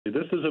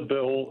This is a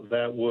bill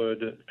that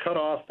would cut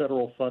off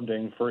federal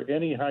funding for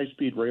any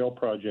high-speed rail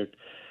project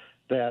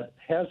that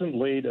hasn't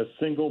laid a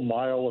single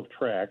mile of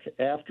track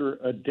after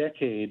a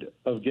decade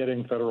of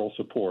getting federal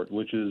support,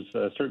 which is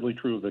certainly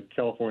true of the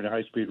California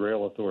High-Speed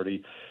Rail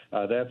Authority.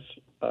 That's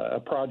a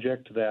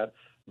project that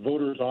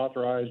voters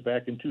authorized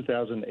back in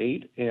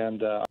 2008,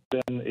 and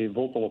I've been a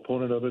vocal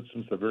opponent of it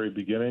since the very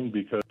beginning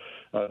because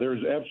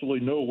there's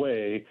absolutely no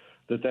way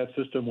that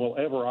system will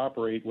ever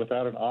operate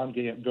without an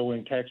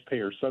ongoing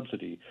taxpayer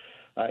subsidy.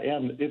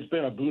 And it's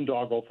been a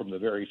boondoggle from the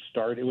very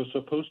start. It was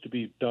supposed to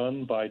be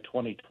done by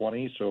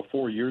 2020, so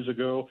 4 years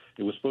ago.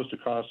 It was supposed to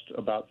cost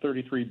about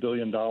 $33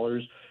 billion,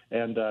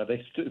 and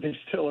they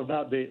still have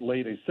not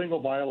laid a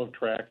single mile of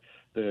track.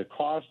 The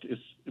cost is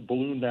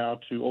ballooned now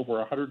to over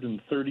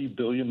 $130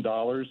 billion,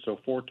 so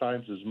 4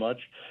 times as much.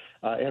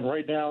 And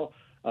right now,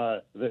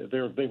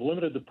 they've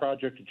limited the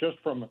project just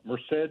from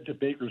Merced to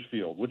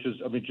Bakersfield, which is,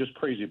 just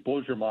crazy. It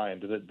blows your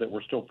mind that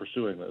we're still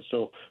pursuing this.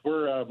 So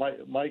we're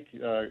Mike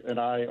and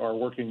I are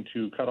working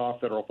to cut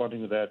off federal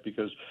funding to that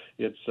because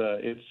it's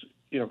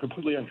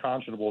completely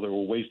unconscionable that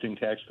we're wasting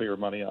taxpayer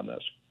money on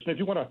this. If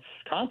you want to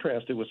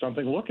contrast it with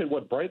something, look at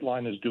what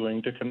Brightline is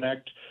doing to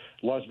connect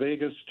Las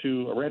Vegas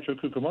to Rancho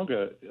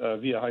Cucamonga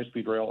via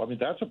high-speed rail.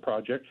 That's a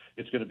project.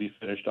 It's going to be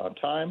finished on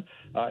time,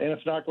 and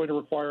it's not going to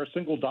require a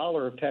single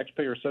dollar of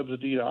taxpayer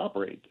subsidy to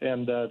operate.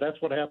 And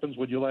that's what happens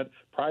when you let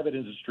private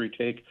industry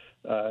take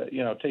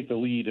the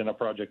lead in a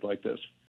project like this.